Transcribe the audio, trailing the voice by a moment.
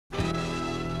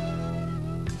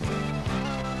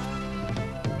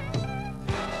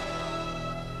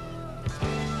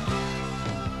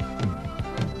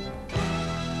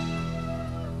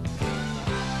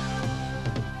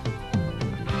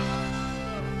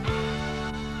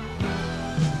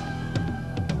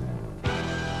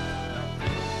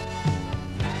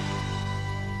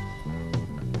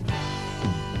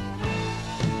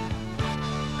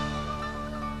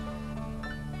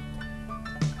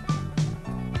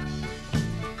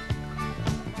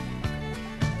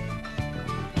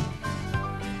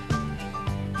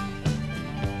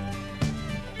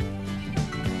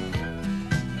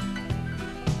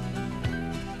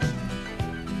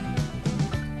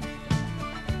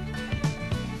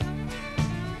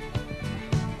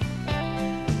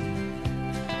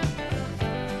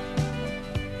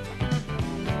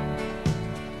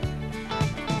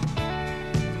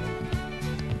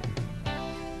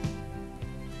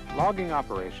Logging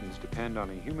operations depend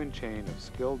on a human chain of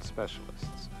skilled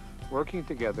specialists working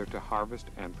together to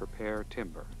harvest and prepare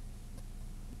timber.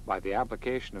 By the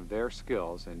application of their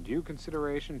skills and due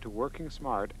consideration to working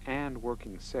smart and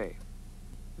working safe,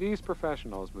 these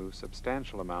professionals move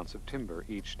substantial amounts of timber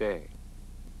each day.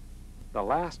 The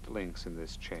last links in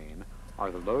this chain are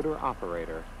the loader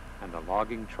operator and the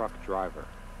logging truck driver.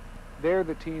 They're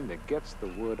the team that gets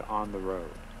the wood on the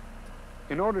road.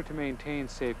 In order to maintain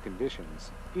safe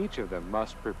conditions, each of them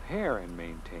must prepare and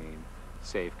maintain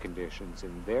safe conditions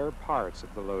in their parts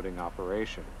of the loading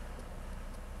operation.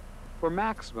 For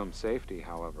maximum safety,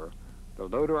 however, the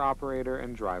loader operator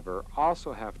and driver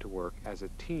also have to work as a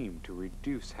team to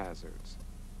reduce hazards.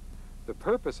 The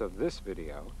purpose of this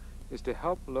video is to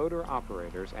help loader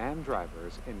operators and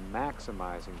drivers in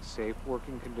maximizing safe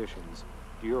working conditions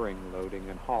during loading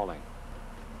and hauling.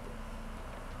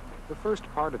 The first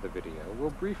part of the video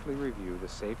will briefly review the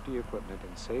safety equipment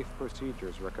and safe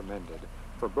procedures recommended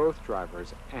for both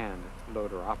drivers and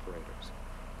loader operators.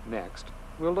 Next,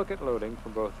 we'll look at loading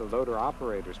from both the loader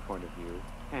operator's point of view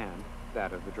and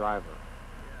that of the driver.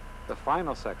 The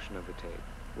final section of the tape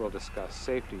will discuss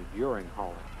safety during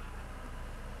hauling.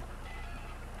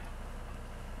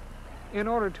 In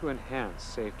order to enhance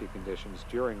safety conditions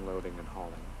during loading and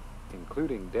hauling,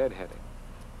 including deadheading,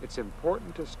 it's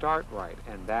important to start right,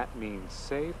 and that means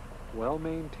safe,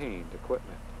 well-maintained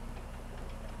equipment.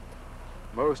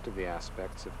 Most of the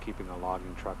aspects of keeping a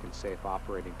logging truck in safe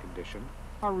operating condition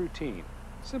are routine,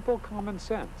 simple common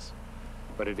sense.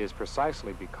 But it is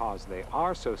precisely because they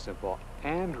are so simple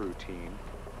and routine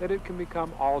that it can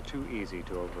become all too easy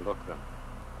to overlook them.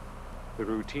 The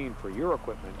routine for your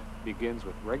equipment begins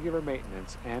with regular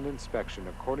maintenance and inspection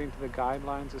according to the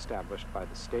guidelines established by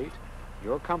the state,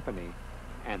 your company,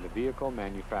 and the vehicle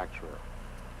manufacturer.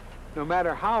 No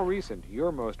matter how recent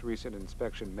your most recent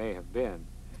inspection may have been,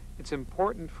 it's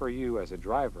important for you as a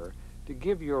driver to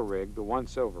give your rig the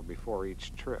once-over before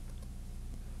each trip.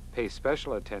 Pay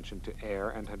special attention to air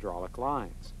and hydraulic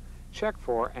lines. Check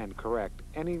for and correct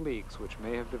any leaks which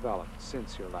may have developed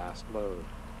since your last load.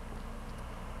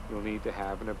 You'll need to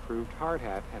have an approved hard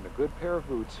hat and a good pair of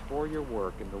boots for your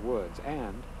work in the woods.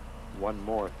 And one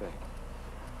more thing.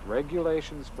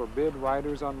 Regulations forbid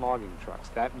riders on logging trucks.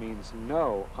 That means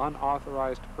no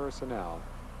unauthorized personnel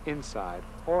inside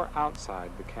or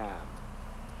outside the cab.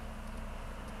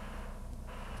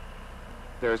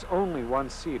 There's only one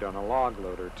seat on a log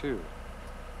loader, too,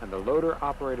 and the loader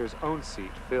operator's own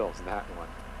seat fills that one.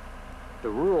 The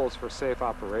rules for safe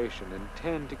operation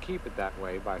intend to keep it that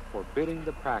way by forbidding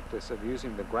the practice of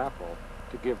using the grapple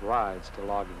to give rides to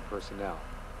logging personnel.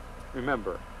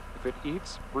 Remember, if it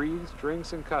eats, breathes,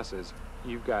 drinks, and cusses,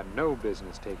 you've got no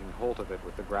business taking hold of it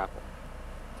with the grapple.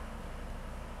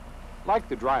 Like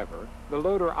the driver, the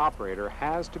loader operator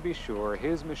has to be sure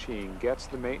his machine gets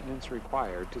the maintenance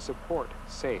required to support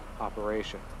safe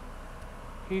operation.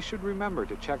 He should remember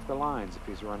to check the lines if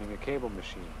he's running a cable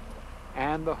machine,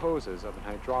 and the hoses of an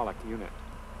hydraulic unit.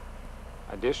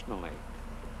 Additionally,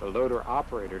 the loader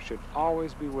operator should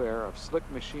always beware of slick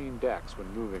machine decks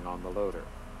when moving on the loader.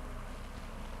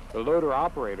 The loader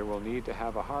operator will need to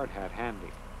have a hard hat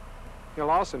handy. He'll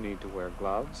also need to wear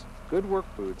gloves, good work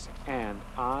boots, and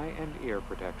eye and ear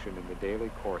protection in the daily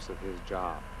course of his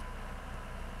job.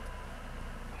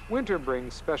 Winter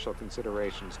brings special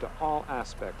considerations to all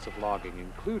aspects of logging,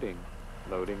 including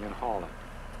loading and hauling.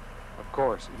 Of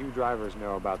course, you drivers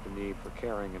know about the need for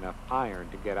carrying enough iron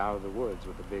to get out of the woods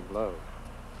with a big load.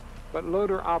 But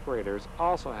loader operators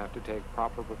also have to take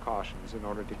proper precautions in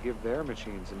order to give their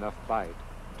machines enough bite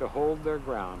to hold their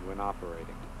ground when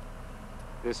operating.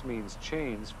 This means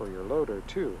chains for your loader,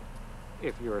 too,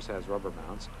 if yours has rubber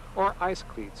mounts, or ice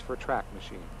cleats for track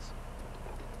machines.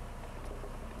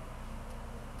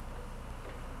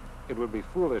 It would be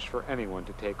foolish for anyone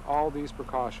to take all these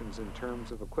precautions in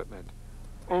terms of equipment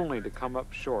only to come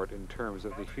up short in terms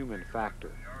of the human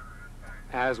factor.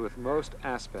 As with most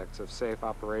aspects of safe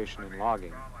operation in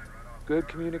logging, good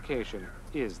communication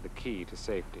is the key to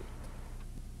safety.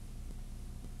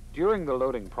 During the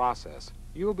loading process,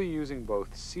 you'll be using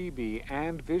both CB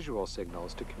and visual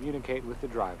signals to communicate with the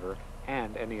driver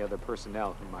and any other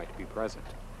personnel who might be present.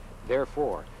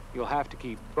 Therefore, you'll have to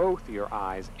keep both your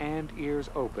eyes and ears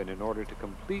open in order to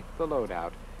complete the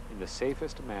loadout in the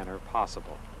safest manner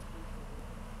possible.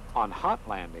 On hot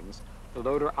landings, the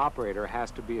loader operator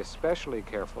has to be especially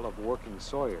careful of working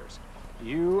sawyers.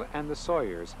 You and the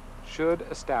sawyers should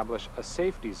establish a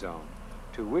safety zone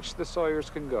to which the sawyers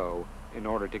can go in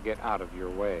order to get out of your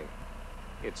way.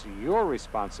 It's your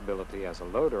responsibility as a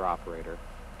loader operator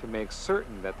to make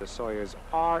certain that the sawyers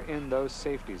are in those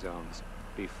safety zones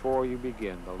before you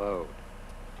begin the load.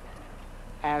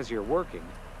 As you're working,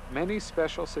 many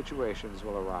special situations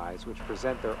will arise which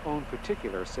present their own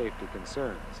particular safety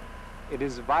concerns. It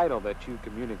is vital that you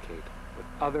communicate with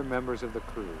other members of the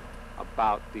crew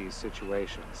about these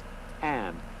situations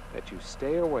and that you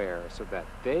stay aware so that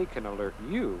they can alert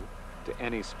you to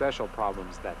any special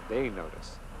problems that they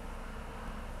notice.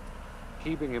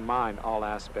 Keeping in mind all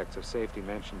aspects of safety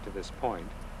mentioned to this point,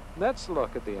 let's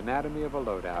look at the anatomy of a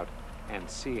loadout and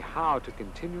see how to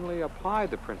continually apply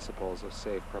the principles of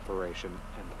safe preparation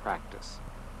and practice.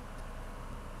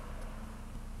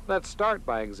 Let's start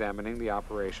by examining the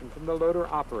operation from the loader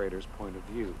operator's point of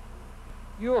view.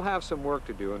 You'll have some work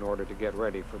to do in order to get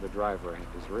ready for the driver and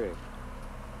his rig.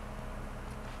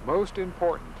 Most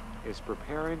important is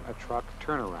preparing a truck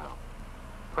turnaround,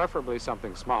 preferably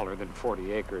something smaller than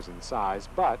 40 acres in size,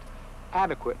 but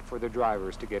adequate for the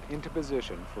drivers to get into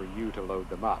position for you to load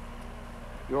them up.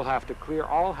 You'll have to clear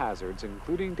all hazards,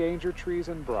 including danger trees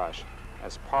and brush,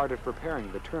 as part of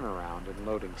preparing the turnaround and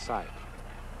loading site.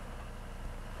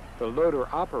 The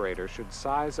loader operator should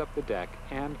size up the deck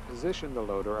and position the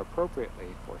loader appropriately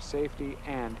for safety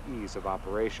and ease of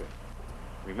operation.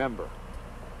 Remember,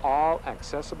 all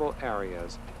accessible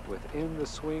areas within the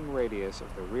swing radius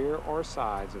of the rear or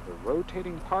sides of the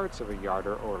rotating parts of a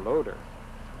yarder or loader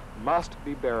must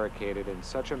be barricaded in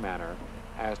such a manner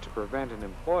as to prevent an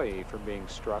employee from being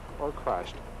struck or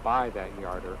crushed by that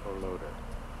yarder or loader.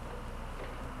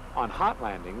 On hot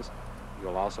landings,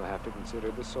 you'll also have to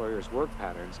consider the sawyer's work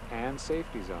patterns and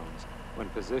safety zones when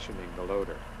positioning the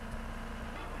loader.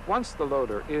 Once the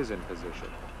loader is in position,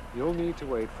 you'll need to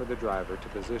wait for the driver to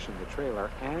position the trailer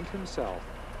and himself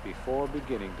before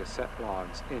beginning to set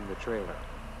logs in the trailer.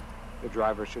 The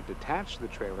driver should detach the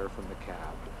trailer from the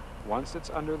cab once it's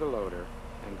under the loader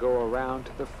and go around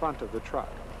to the front of the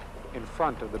truck, in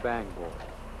front of the bang board.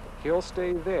 He'll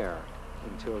stay there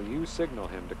until you signal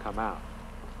him to come out.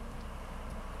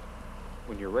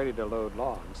 When you're ready to load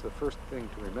logs, the first thing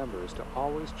to remember is to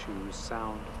always choose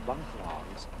sound bunk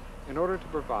logs in order to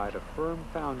provide a firm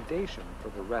foundation for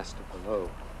the rest of the load.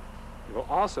 You will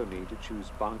also need to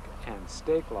choose bunk and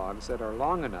stake logs that are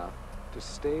long enough to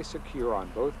stay secure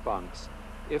on both bunks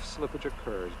if slippage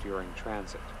occurs during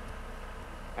transit.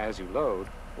 As you load,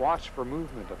 watch for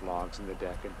movement of logs in the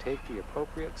deck and take the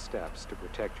appropriate steps to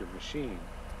protect your machine,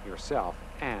 yourself,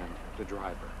 and the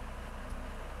driver.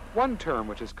 One term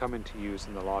which has come into use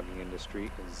in the logging industry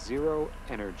is zero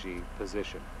energy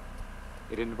position.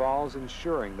 It involves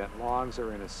ensuring that logs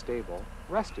are in a stable,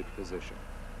 rested position.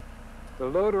 The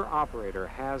loader operator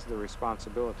has the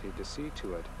responsibility to see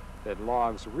to it that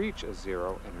logs reach a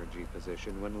zero energy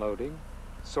position when loading,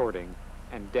 sorting,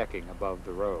 and decking above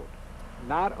the road.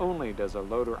 Not only does a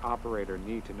loader operator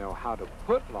need to know how to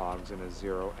put logs in a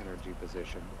zero energy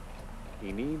position,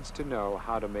 he needs to know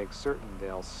how to make certain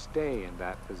they'll stay in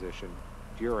that position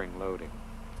during loading.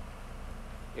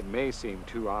 It may seem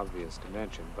too obvious to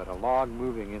mention, but a log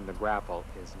moving in the grapple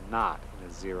is not in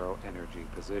a zero energy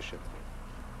position.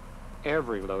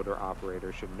 Every loader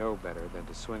operator should know better than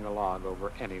to swing a log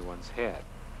over anyone's head.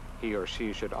 He or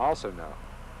she should also know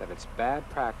that it's bad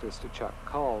practice to chuck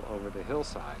coal over the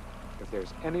hillside if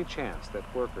there's any chance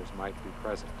that workers might be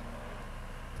present.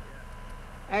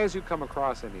 As you come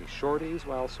across any shorties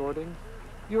while sorting,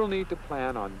 you'll need to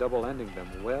plan on double-ending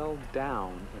them well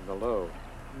down in the load,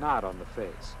 not on the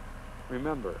face.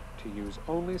 Remember to use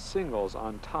only singles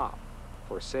on top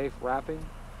for safe wrapping,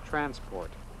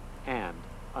 transport, and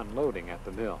unloading at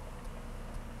the mill.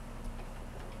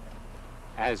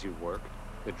 As you work,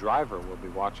 the driver will be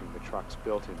watching the truck's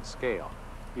built-in scale.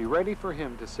 Be ready for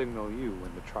him to signal you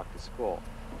when the truck is full.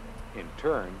 In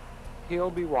turn,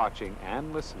 he'll be watching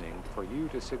and listening for you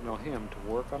to signal him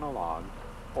to work on a log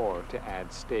or to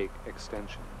add stake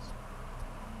extensions.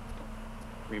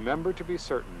 Remember to be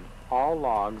certain all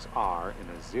logs are in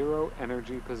a zero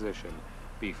energy position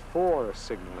before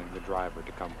signaling the driver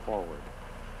to come forward.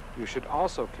 You should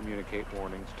also communicate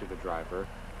warnings to the driver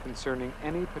concerning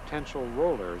any potential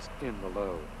rollers in the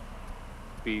load.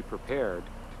 Be prepared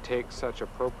to take such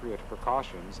appropriate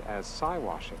precautions as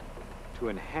si-washing to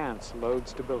enhance load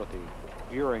stability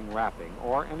during wrapping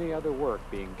or any other work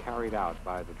being carried out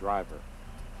by the driver.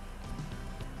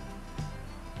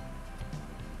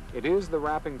 It is the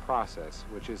wrapping process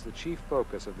which is the chief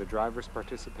focus of the driver's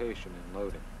participation in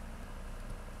loading.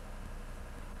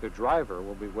 The driver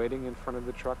will be waiting in front of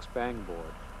the truck's bang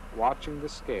board, watching the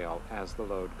scale as the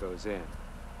load goes in.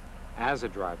 As a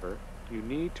driver, you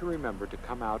need to remember to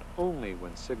come out only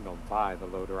when signaled by the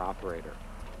loader operator.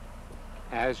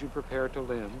 As you prepare to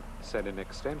limb, set in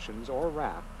extensions, or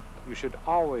wrap, you should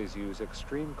always use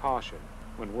extreme caution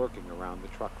when working around the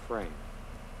truck frame.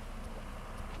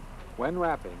 When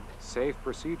wrapping, safe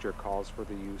procedure calls for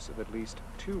the use of at least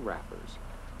 2 wrappers,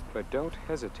 but don't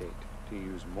hesitate to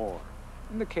use more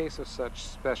in the case of such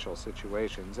special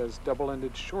situations as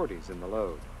double-ended shorties in the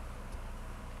load.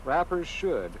 Wrappers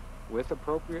should, with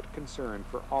appropriate concern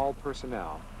for all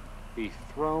personnel, be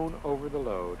thrown over the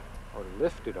load or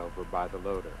lifted over by the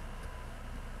loader.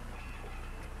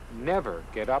 Never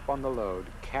get up on the load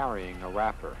carrying a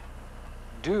wrapper.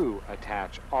 Do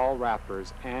attach all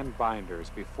wrappers and binders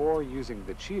before using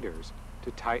the cheaters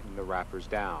to tighten the wrappers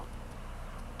down.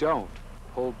 Don't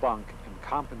pull bunk and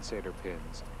compensator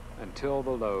pins until the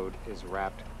load is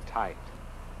wrapped tight.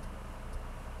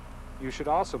 You should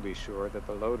also be sure that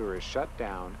the loader is shut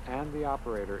down and the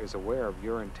operator is aware of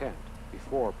your intent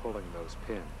before pulling those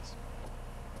pins.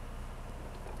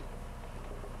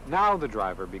 Now the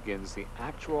driver begins the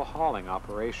actual hauling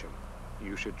operation.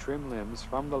 You should trim limbs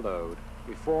from the load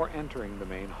before entering the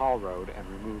main haul road and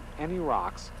remove any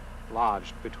rocks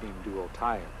lodged between dual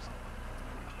tires.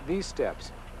 These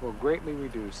steps will greatly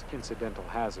reduce incidental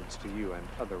hazards to you and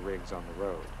other rigs on the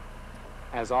road.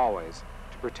 As always,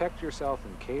 to protect yourself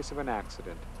in case of an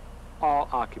accident, all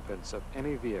occupants of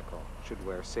any vehicle should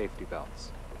wear safety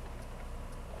belts.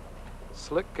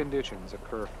 Slick conditions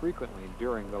occur frequently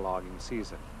during the logging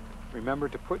season. Remember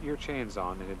to put your chains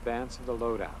on in advance of the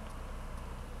loadout.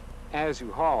 As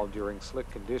you haul during slick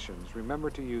conditions, remember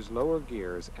to use lower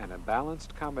gears and a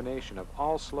balanced combination of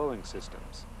all slowing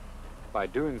systems. By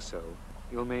doing so,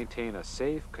 you'll maintain a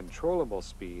safe, controllable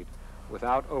speed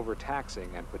without overtaxing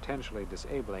and potentially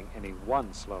disabling any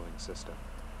one slowing system.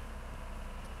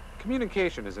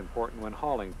 Communication is important when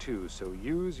hauling too, so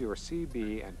use your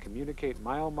CB and communicate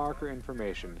mile marker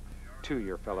information to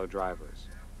your fellow drivers.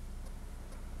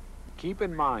 Keep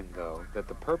in mind, though, that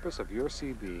the purpose of your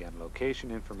CB and location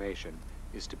information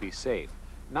is to be safe,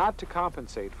 not to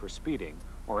compensate for speeding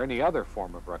or any other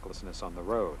form of recklessness on the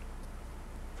road.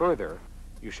 Further,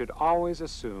 you should always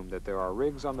assume that there are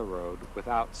rigs on the road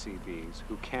without CBs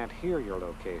who can't hear your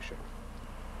location.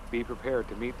 Be prepared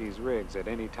to meet these rigs at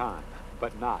any time,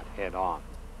 but not head-on.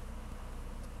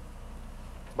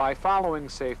 By following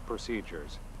safe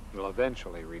procedures, you'll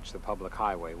eventually reach the public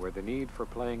highway where the need for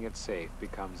playing it safe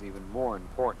becomes even more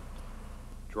important.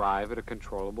 Drive at a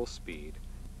controllable speed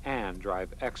and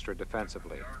drive extra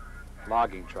defensively.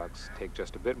 Logging trucks take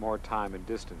just a bit more time and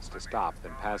distance to stop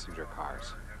than passenger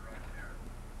cars.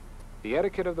 The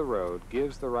etiquette of the road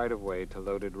gives the right-of-way to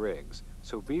loaded rigs,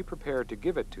 so be prepared to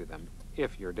give it to them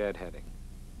if you're deadheading.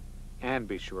 And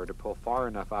be sure to pull far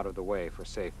enough out of the way for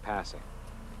safe passing.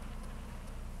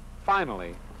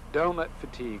 Finally, don't let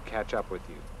fatigue catch up with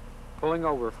you. Pulling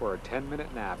over for a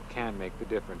 10-minute nap can make the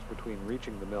difference between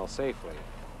reaching the mill safely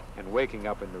and waking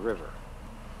up in the river,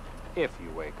 if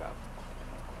you wake up.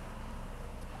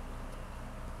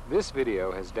 This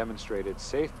video has demonstrated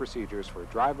safe procedures for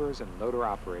drivers and loader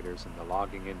operators in the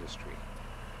logging industry.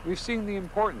 We've seen the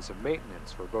importance of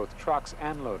maintenance for both trucks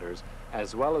and loaders,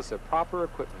 as well as the proper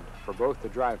equipment for both the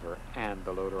driver and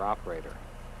the loader operator.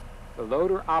 The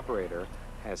loader operator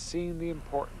has seen the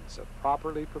importance of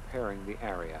properly preparing the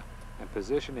area and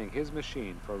positioning his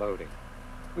machine for loading.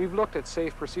 We've looked at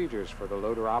safe procedures for the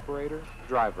loader operator,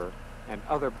 driver, and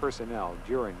other personnel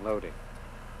during loading.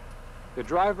 The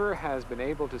driver has been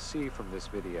able to see from this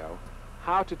video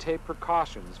how to take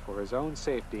precautions for his own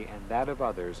safety and that of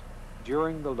others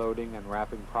during the loading and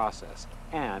wrapping process,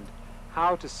 and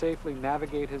how to safely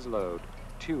navigate his load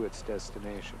to its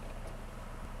destination.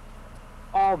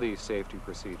 All these safety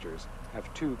procedures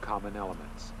have 2 common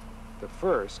elements. The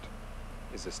first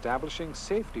is establishing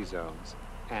safety zones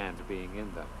and being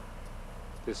in them.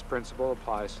 This principle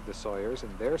applies to the sawyers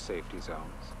in their safety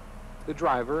zones, the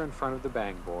driver in front of the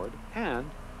bang board, and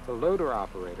the loader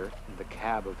operator in the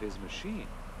cab of his machine.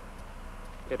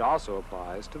 It also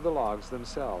applies to the logs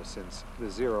themselves, since the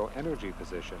zero energy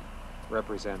position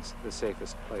represents the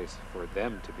safest place for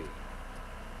them to be.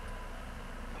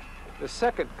 The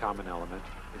second common element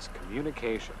is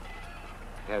communication.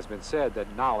 It has been said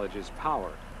that knowledge is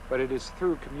power, but it is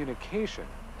through communication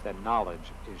that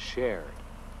knowledge is shared.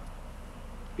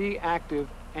 Be active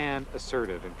and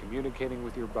assertive in communicating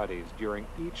with your buddies during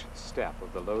each step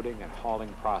of the loading and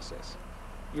hauling process.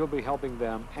 You'll be helping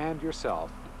them and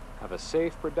yourself have a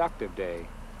safe, productive day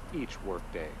each work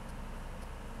day.